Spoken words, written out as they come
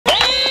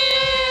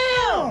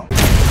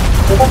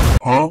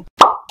Huh?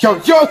 Yo!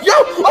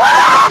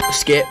 Ah!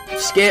 Skip.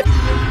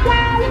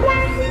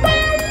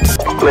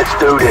 Let's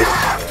do this.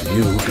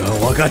 優が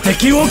我が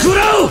敵を食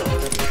らう 3,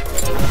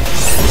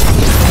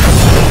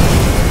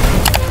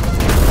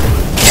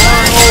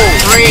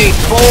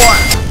 4.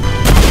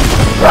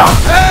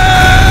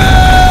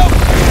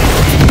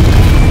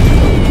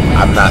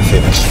 I'm not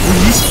finished.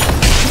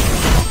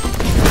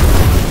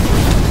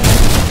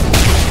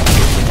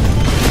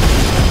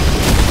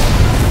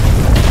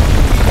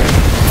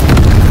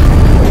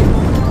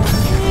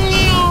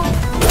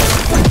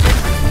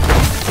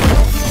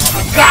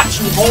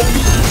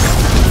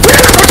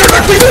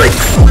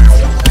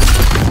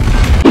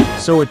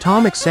 So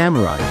Atomic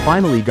Samurai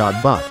finally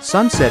got buffed.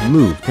 Sunset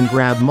move can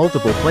grab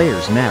multiple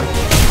players now.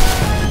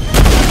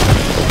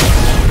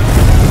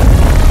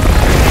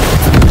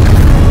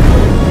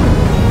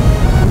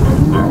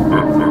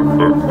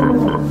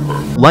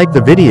 Like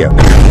the video.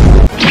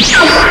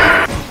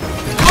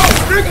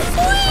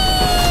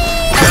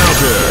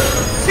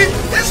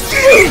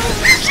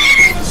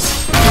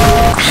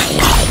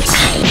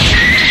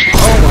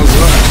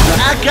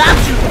 I got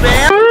you,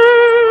 man.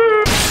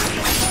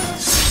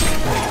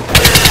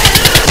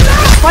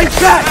 Fight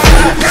back!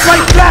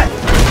 Fight back!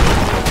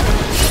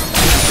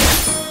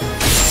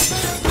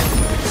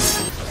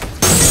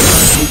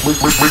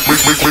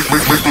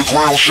 Make the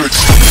ground shake.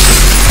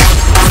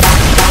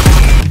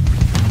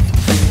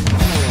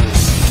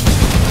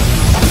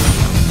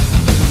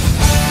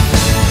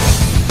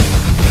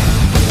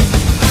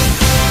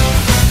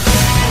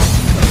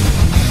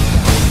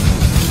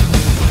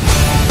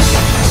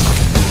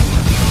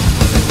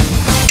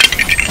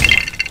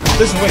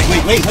 Listen,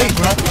 wait,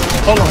 bro.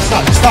 Hold on,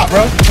 stop,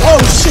 bro. Oh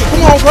shit,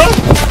 come on, bro.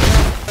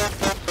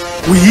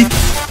 We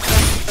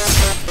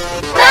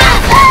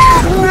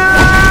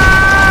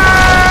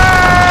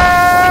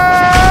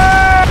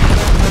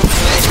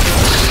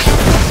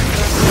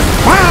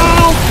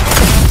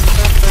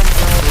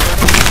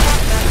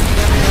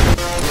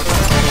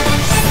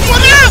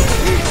What up?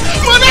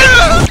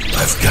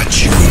 I've got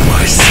you in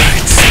my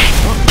sights.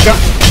 Jump.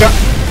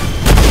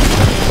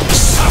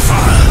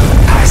 Suffer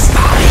as I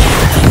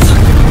have.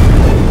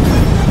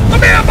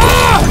 Come here, boy!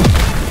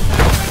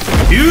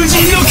 友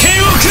人の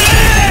剣をくれ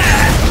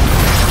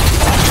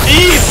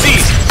Easy!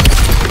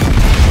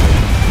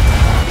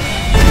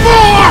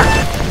 More!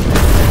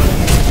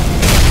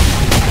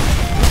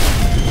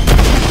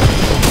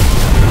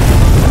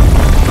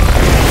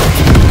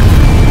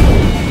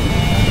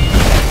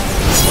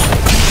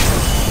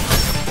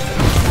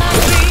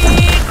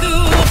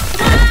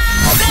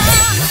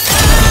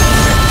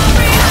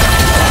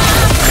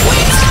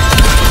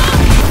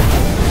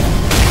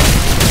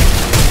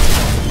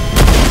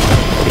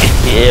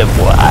 Yeah,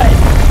 boy.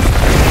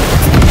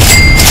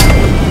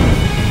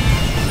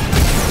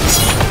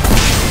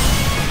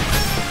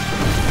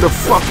 The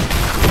fuck?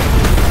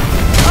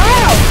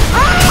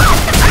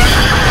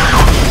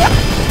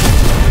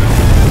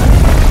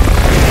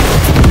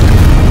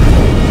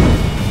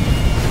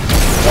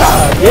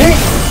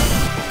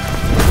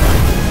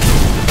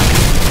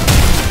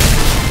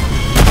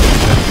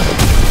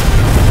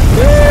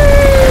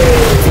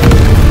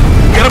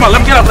 Get him up, let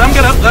him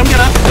get up.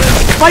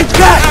 Fight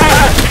back!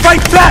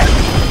 Fight back!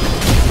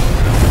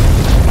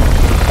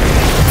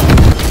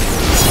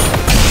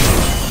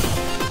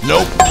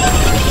 Nope.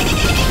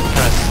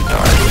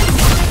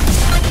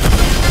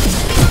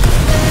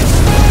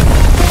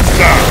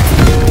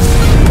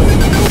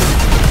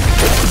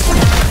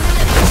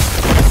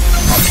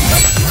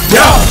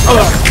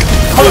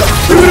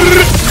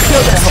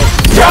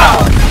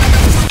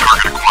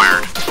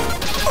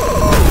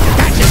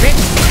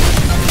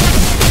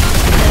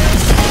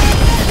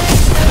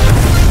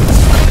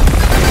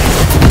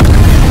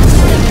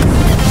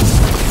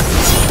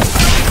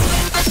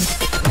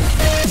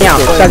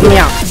 Check me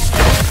out.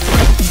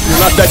 You're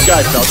not that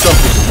guy, pal.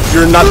 Trust me.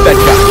 You're not that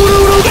guy.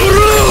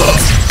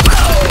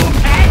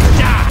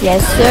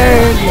 Yes,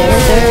 sir.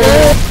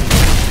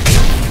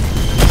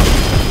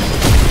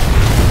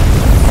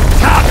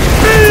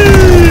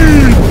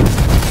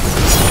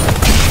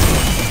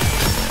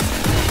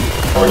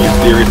 Are you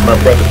serious, my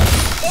brother?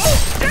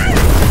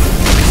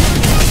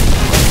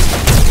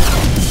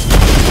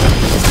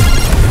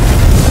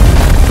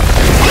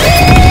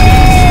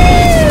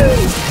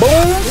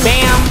 Boom,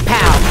 bam,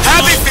 pow.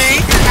 Happy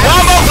feet.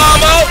 Combo.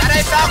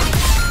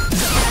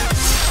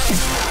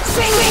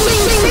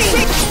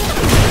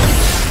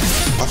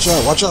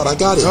 Watch out, I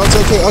got it. No, it's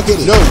okay, I'll get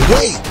it. No,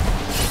 wait!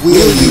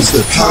 We'll use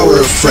the power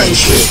of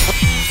friendship.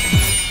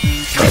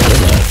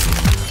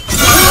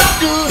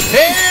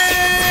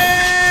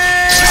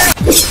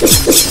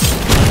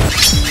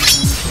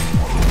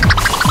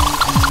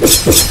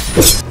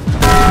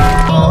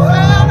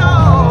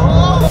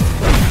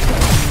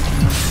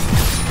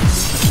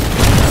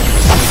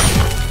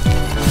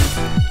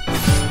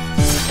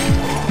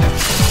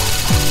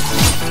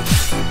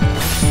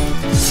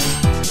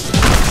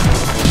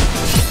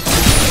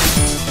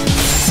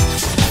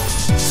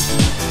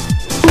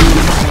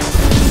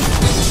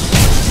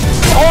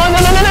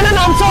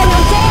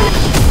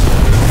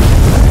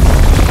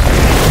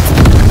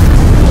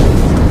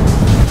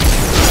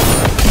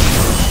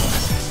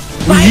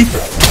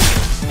 fight?